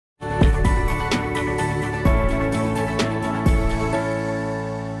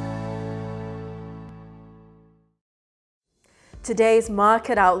Today's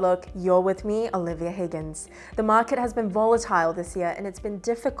market outlook, you're with me, Olivia Higgins. The market has been volatile this year and it's been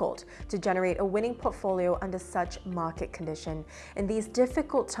difficult to generate a winning portfolio under such market condition. In these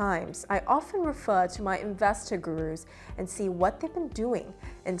difficult times, I often refer to my investor gurus and see what they've been doing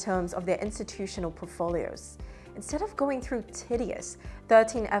in terms of their institutional portfolios. Instead of going through tedious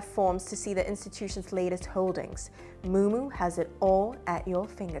 13F forms to see the institution's latest holdings, Moomoo has it all at your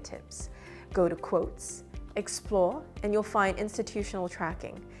fingertips. Go to quotes, explore, and you'll find institutional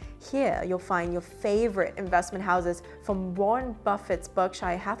tracking. Here, you'll find your favorite investment houses from Warren Buffett's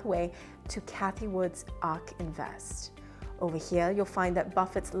Berkshire Hathaway to Cathie Wood's ARK Invest. Over here, you'll find that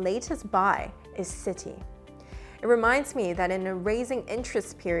Buffett's latest buy is Citi. It reminds me that in a raising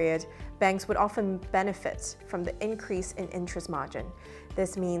interest period, banks would often benefit from the increase in interest margin.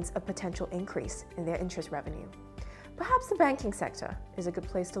 This means a potential increase in their interest revenue. Perhaps the banking sector is a good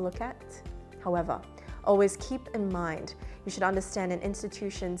place to look at. However, always keep in mind you should understand an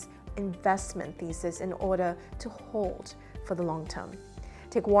institution's investment thesis in order to hold for the long term.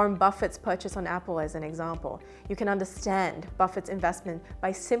 Take Warren Buffett's purchase on Apple as an example. You can understand Buffett's investment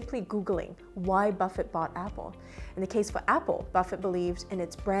by simply Googling why Buffett bought Apple. In the case for Apple, Buffett believed in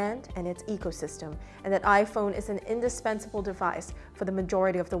its brand and its ecosystem, and that iPhone is an indispensable device for the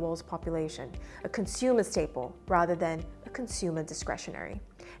majority of the world's population, a consumer staple rather than a consumer discretionary.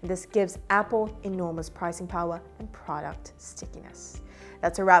 And this gives Apple enormous pricing power and product stickiness.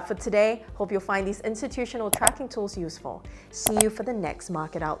 That's a wrap for today. Hope you'll find these institutional tracking tools useful. See you for the next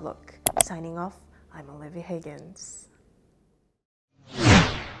Market Outlook. Signing off, I'm Olivia Higgins.